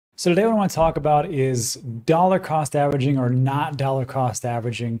So today what I want to talk about is dollar cost averaging or not dollar cost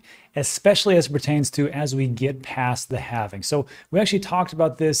averaging, especially as it pertains to as we get past the halving. So we actually talked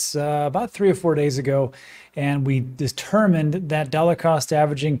about this about 3 or 4 days ago, and we determined that dollar cost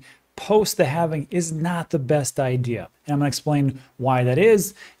averaging post the halving is not the best idea. And I'm going to explain why that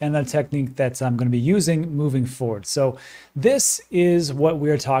is and the technique that I'm going to be using moving forward. So this is what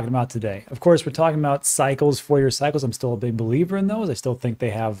we're talking about today. Of course, we're talking about cycles, 4-year cycles. I'm still a big believer in those. I still think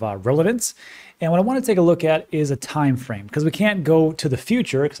they have relevance. And what I want to take a look at is a time frame, because we can't go to the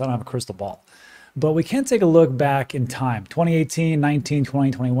future because I don't have a crystal ball. But we can take a look back in time, 2018, 19,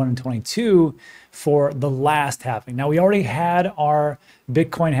 20, 21, and 22 for the last halving. Now, we already had our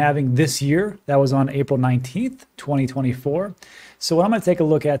Bitcoin halving this year. That was on April 19th, 2024. So what I'm going to take a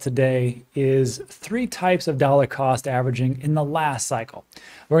look at today is 3 types of dollar cost averaging in the last cycle.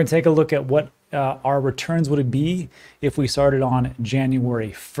 We're going to take a look at what our returns would be if we started on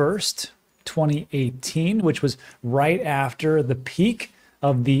January 1st, 2018, which was right after the peak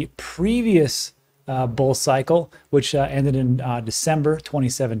of the previous bull cycle, which ended in December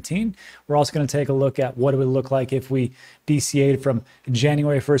 2017. We're also going to take a look at what it would look like if we DCA'd from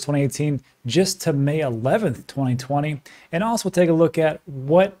January 1st, 2018 just to May 11th, 2020. And also take a look at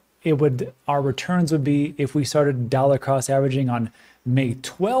what our returns would be if we started dollar cost averaging on May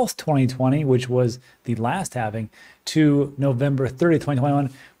 12th, 2020, which was the last halving, to November 30th, 2021,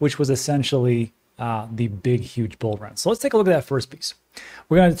 which was essentially the big, huge bull run. So let's take a look at that first piece.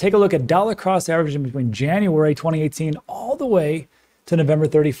 We're going to take a look at dollar cost averaging between January 2018 all the way to November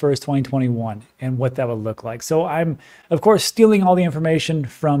 31st, 2021, and what that would look like. So I'm, of course, stealing all the information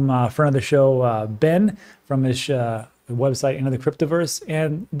from friend of the show, Ben, from his website, Into the Cryptoverse.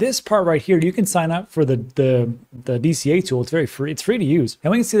 And this part right here, you can sign up for the DCA tool. It's very free. It's free to use.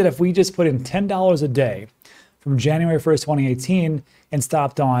 And we can see that if we just put in $10 a day from January 1st, 2018 and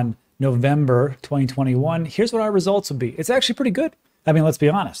stopped on November 2021, here's what our results would be. It's actually pretty good. I mean, let's be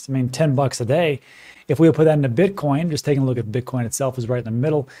honest. I mean, 10 bucks a day. If we would put that into Bitcoin, just taking a look at Bitcoin itself is right in the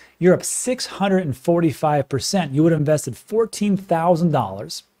middle, you're up 645%. You would have invested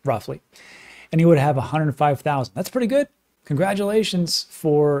 $14,000 roughly, and you would have 105,000. That's pretty good. Congratulations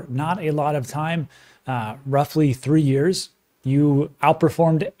for not a lot of time, roughly 3 years. You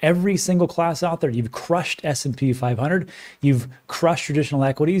outperformed every single class out there. You've crushed S&P 500. You've crushed traditional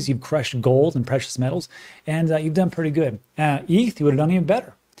equities. You've crushed gold and precious metals. And you've done pretty good. ETH, you would have done even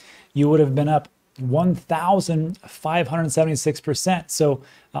better. You would have been up 1,576%. So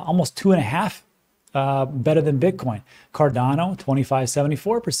almost 2.5 better than Bitcoin. Cardano,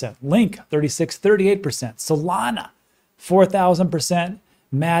 2,574%. Link, 3,638%. Solana, 4,000%.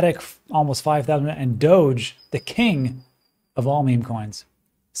 Matic, almost 5,000%. And Doge, the king of all meme coins,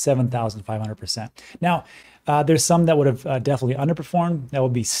 7,500%. Now, there's some that would have definitely underperformed. That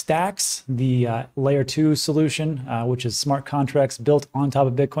would be Stacks, the layer 2 solution, which is smart contracts built on top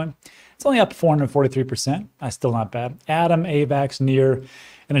of Bitcoin. It's only up 443%. That's still not bad. Atom, AVAX, Near,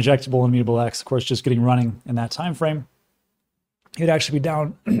 and Injectable, Immutable X, of course, just getting running in that time frame. It'd actually be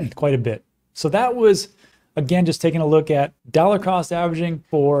down quite a bit. So that was, again, just taking a look at dollar cost averaging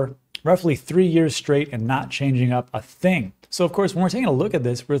for roughly 3 years straight and not changing up a thing. So of course, when we're taking a look at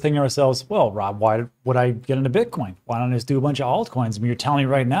this, we're thinking to ourselves, well, Rob, why would I get into Bitcoin? Why don't I just do a bunch of altcoins? I mean, you're telling me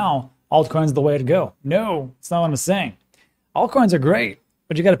right now, altcoins are the way to go. No, it's not what I'm saying. Altcoins are great,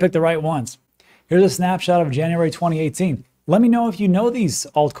 but you got to pick the right ones. Here's a snapshot of January 2018. Let me know if you know these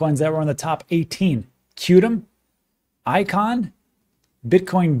altcoins that were in the top 18. Qtum, Icon,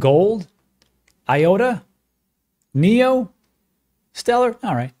 Bitcoin Gold, IOTA, Neo, Stellar,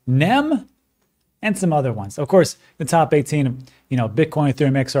 all right, NEM, and some other ones. Of course, the top 18, Bitcoin,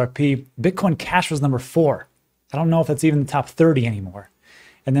 Ethereum, XRP. Bitcoin Cash was number 4. I don't know if that's even the top 30 anymore.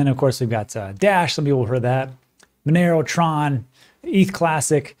 And then, of course, we've got Dash. Some people have heard that. Monero, Tron, ETH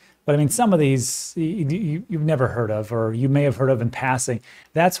Classic. But I mean, some of these you've never heard of, or you may have heard of in passing.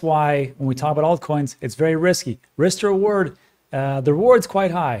 That's why when we talk about altcoins, it's very risky. Risk to reward, the reward's quite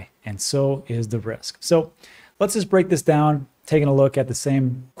high, and so is the risk. So let's just break this down, taking a look at the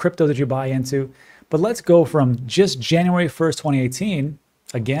same crypto that you buy into. But let's go from just January 1st, 2018,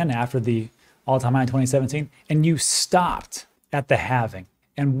 again, after the all-time high in 2017, and you stopped at the halving,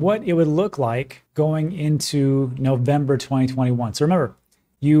 and what it would look like going into November 2021. So remember,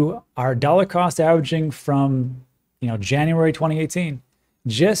 you are dollar cost averaging from January 2018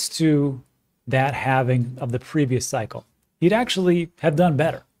 just to that halving of the previous cycle. You'd actually have done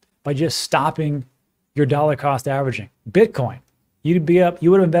better by just stopping your dollar cost averaging. Bitcoin, you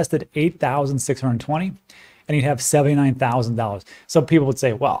would have invested 8,620, and you'd have $79,000. Some people would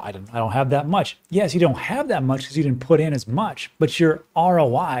say, well, I don't have that much. Yes, you don't have that much because you didn't put in as much, but your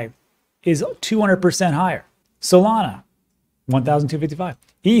ROI is 200% higher. Solana, 1,255.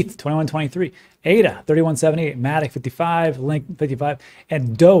 ETH, 2123. ADA, 3178. Matic, 55. Link, 55.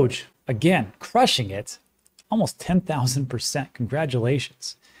 And Doge, again, crushing it, almost 10,000%.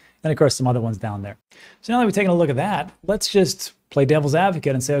 Congratulations. And of course, some other ones down there. So now that we've taken a look at that, let's just play devil's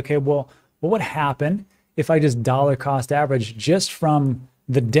advocate and say, okay, well, what would happen if I just dollar cost average just from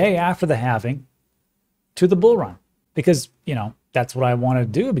the day after the halving to the bull run? Because, you know, that's what I want to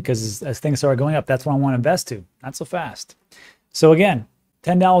do, because as things start going up, that's what I want to invest to. Not so fast. So again,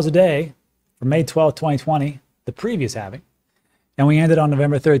 $10 a day for May 12th, 2020, the previous halving. And we ended on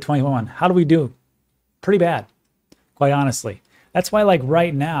November 3rd, 2021. How do we do? Pretty bad, quite honestly. That's why, like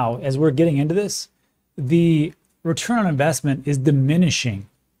right now, as we're getting into this, the return on investment is diminishing,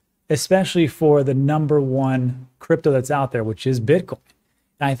 especially for the #1 crypto that's out there, which is Bitcoin.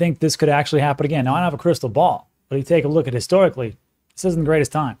 And I think this could actually happen again. Now, I don't have a crystal ball, but if you take a look at historically, this isn't the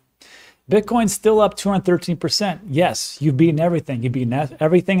greatest time. Bitcoin's still up 213%. Yes, you've beaten everything. You've beaten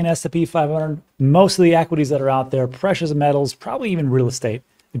everything in S&P 500, most of the equities that are out there, precious metals, probably even real estate.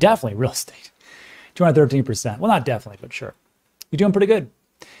 Definitely real estate. 213%. Well, not definitely, but sure. You're doing pretty good.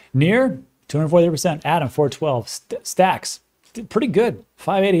 Near, 243%. Atom, 412. Stacks, pretty good.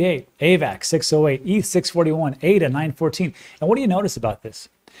 588. AVAX, 608. ETH, 641. ADA, 914. And what do you notice about this?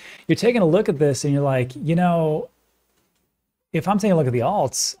 You're taking a look at this and you're like, you know, if I'm taking a look at the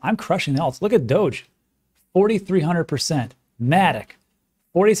alts, I'm crushing the alts. Look at Doge, 4,300%. Matic,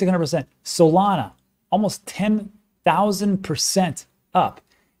 4,600%. Solana, almost 10,000% up.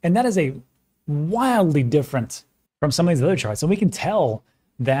 And that is a wildly different from some of these other charts. And we can tell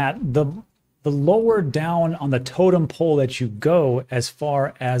that the lower down on the totem pole that you go as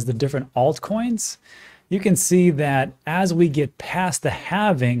far as the different altcoins, you can see that as we get past the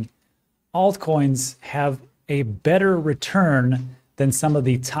halving, altcoins have a better return than some of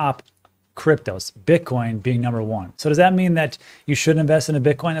the top cryptos, Bitcoin being #1. So does that mean that you shouldn't invest in a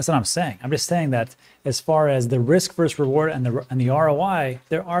Bitcoin? That's what I'm saying. I'm just saying that as far as the risk versus reward and the ROI,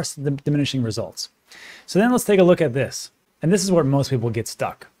 there are some diminishing results. So then let's take a look at this. And this is where most people get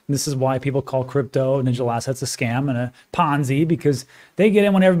stuck. This is why people call crypto digital assets a scam and a Ponzi, because they get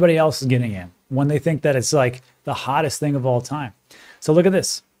in when everybody else is getting in, when they think that it's like the hottest thing of all time. So look at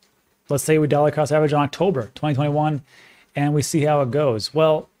this. Let's say we dollar cost average on October 2021, and we see how it goes.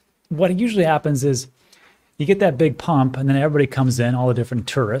 Well, what usually happens is you get that big pump, and then everybody comes in, all the different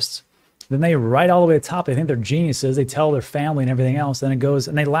tourists. Then they ride all the way to the top. They think they're geniuses. They tell their family and everything else. Then it goes,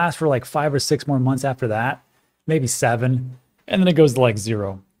 and they last for like 5 or 6 more months after that, maybe 7, and then it goes to like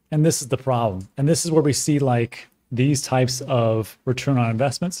 0. And this is the problem. And this is where we see like these types of return on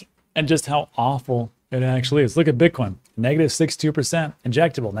investments and just how awful it actually is. Look at Bitcoin, -62%,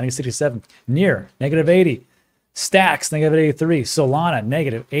 injectable, -67, near, -80, stacks, -83, Solana,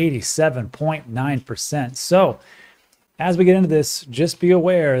 -87.9%. So as we get into this, just be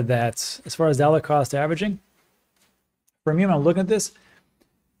aware that as far as dollar cost averaging, for me, when I'm looking at this,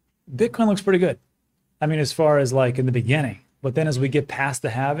 Bitcoin looks pretty good. I mean, as far as like in the beginning, but then as we get past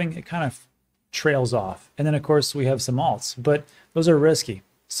the halving, it kind of trails off. And then of course we have some alts, but those are risky.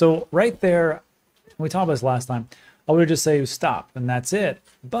 So right there, we talked about this last time, I would just say stop and that's it.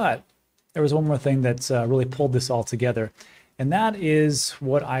 But there was one more thing that's really pulled this all together. And that is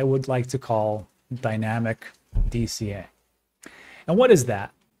what I would like to call dynamic DCA. And what is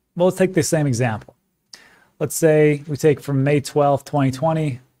that? Well, let's take the same example. Let's say we take from May 12th,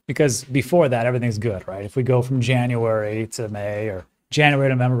 2020, because before that, everything's good, right? If we go from January to May or January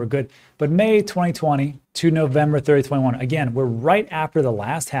to November, we're good. But May 2020 to November 30, 21, again, we're right after the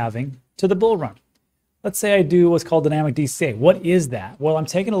last halving to the bull run. Let's say I do what's called dynamic DCA. What is that? Well, I'm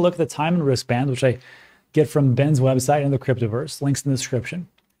taking a look at the time and risk bands, which I get from Ben's website and the CRYPTOVERSE, links in the description.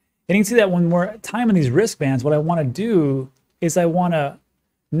 And you can see that when we're timing these risk bands, what I want to do is I want to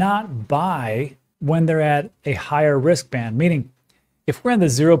not buy when they're at a higher risk band, meaning if we're in the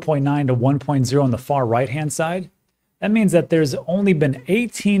 0.9 to 1.0 on the far right-hand side, that means that there's only been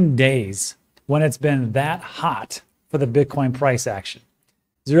 18 days when it's been that hot for the Bitcoin price action.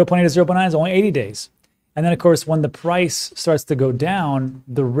 0.8 to 0.9 is only 80 days. And then, of course, when the price starts to go down,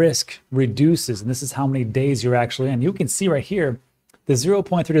 the risk reduces. And this is how many days you're actually in. You can see right here, the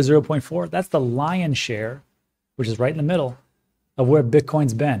 0.3 to 0.4, that's the lion's share, which is right in the middle of where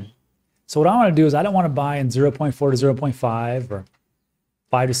Bitcoin's been. So what I want to do is I don't want to buy in 0.4 to 0.5 or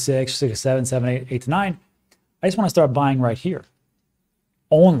 5 to 6, 6 to 7, 7, 8, 8 to 9. I just want to start buying right here.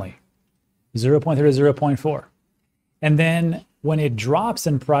 Only 0.3 to 0.4. And then when it drops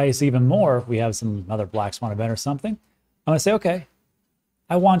in price even more, we have some other black swan event or something, I'm gonna say, okay,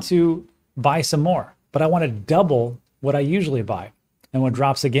 I want to buy some more, but I want to double what I usually buy. And when it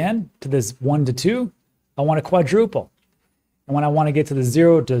drops again to this 1 to 2, I want to quadruple. And when I want to get to the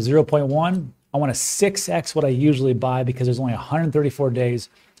 0 to 0.1, I want to 6x what I usually buy, because there's only 134 days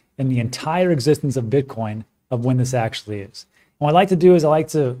in the entire existence of Bitcoin of when this actually is. And what I like to do is I like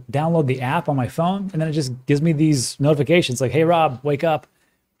to download the app on my phone, and then it just gives me these notifications like, hey, Rob, wake up.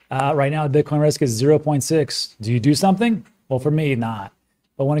 Right now, Bitcoin risk is 0.6. Do you do something? Well, for me, not.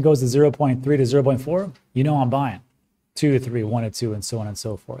 But when it goes to 0.3 to 0.4, you know I'm buying. 2 to 3, 1 to 2, and so on and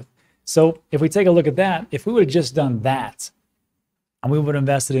so forth. So if we take a look at that, if we would have just done that, and we would have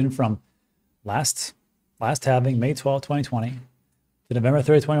invested in from last halving, May 12, 2020, to November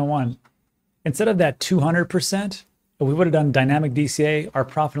 30, 2021, instead of that 200%, if we would have done dynamic DCA, our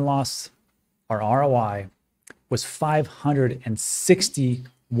profit and loss, our ROI, was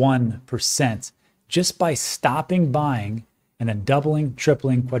 561% just by stopping buying and then doubling,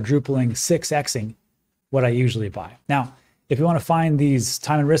 tripling, quadrupling, 6xing what I usually buy. Now, if you want to find these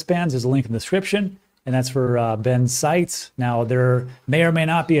time and wristbands, there's a link in the description, and that's for Ben's site. Now, there may or may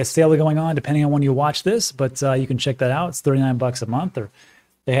not be a sale going on depending on when you watch this, but you can check that out. It's 39 bucks a month, or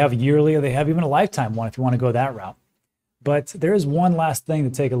they have yearly, or they have even a lifetime one if you want to go that route. But there is one last thing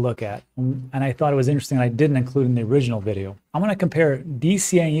to take a look at, and I thought it was interesting I didn't include in the original video. I'm going to compare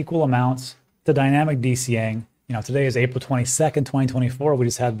DCA'ing equal amounts to dynamic DCA'ing. You know, today is April 22nd, 2024. We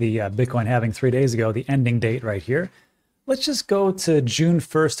just had the Bitcoin halving 3 days ago, the ending date right here. Let's just go to June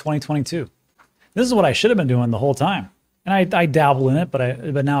 1st, 2022. This is what I should have been doing the whole time. And I dabble in it,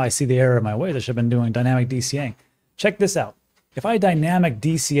 but now I see the error in my ways. I should have been doing dynamic DCA'ing. Check this out. If I dynamic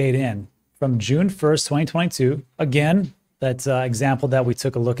DCA'd in from June 1st, 2022, again, that example that we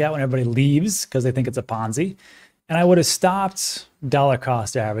took a look at when everybody leaves because they think it's a Ponzi, and I would have stopped dollar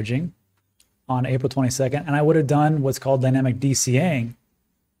cost averaging on April 22nd, and I would have done what's called dynamic DCA'ing,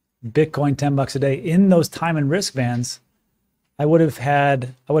 Bitcoin 10 bucks a day in those time and risk bands, I would have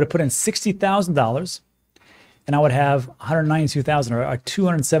put in $60,000, and I would have 192,000, or a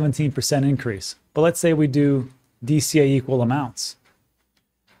 217% increase. But let's say we do DCA equal amounts.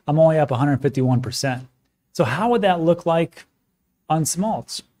 I'm only up 151%. So how would that look like on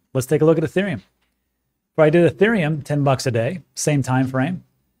smalls? Let's take a look at Ethereum. If I did Ethereum 10 bucks a day, same time frame,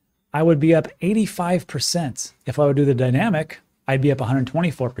 I would be up 85%. If I would do the dynamic, I'd be up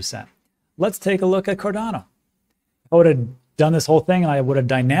 124%. Let's take a look at Cardano. If I would have done this whole thing and I would have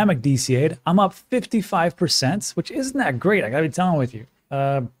dynamic DCA'd, I'm up 55%, which isn't that great. I gotta be telling with you.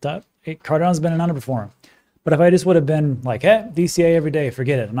 Cardano's been an underperformer. But if I just would have been like, hey, DCA every day,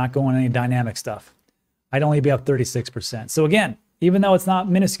 forget it. I'm not going any dynamic stuff. I'd only be up 36%. So again, even though it's not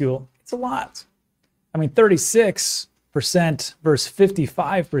minuscule, it's a lot. I mean, 36% versus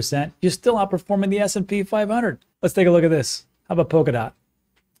 55%, you're still outperforming the S&P 500. Let's take a look at this. How about Polkadot?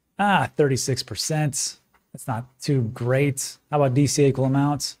 36%. That's not too great. How about DCA equal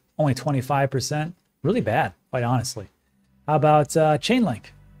amounts? Only 25%. Really bad, quite honestly. How about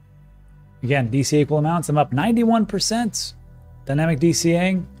Chainlink? Again, DCA equal amounts, I'm up 91%. Dynamic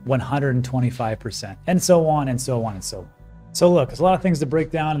DCA'ing, 125%. And so on and so on and so on. So look, there's a lot of things to break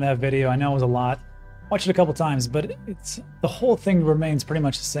down in that video. I know it was a lot. Watched it a couple times, but the whole thing remains pretty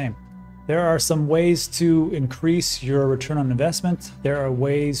much the same. There are some ways to increase your return on investment. There are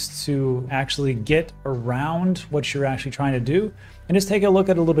ways to actually get around what you're actually trying to do, and just take a look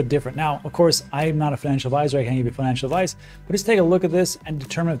at it a little bit different. Now, of course, I'm not a financial advisor. I can't give you financial advice, but just take a look at this and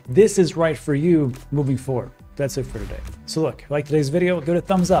determine if this is right for you moving forward. That's it for today. So look, if you like today's video, give it a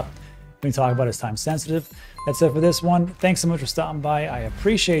thumbs up. We talk about it's time sensitive. That's it for this one. Thanks so much for stopping by. I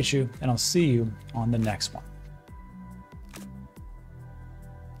appreciate you, and I'll see you on the next one.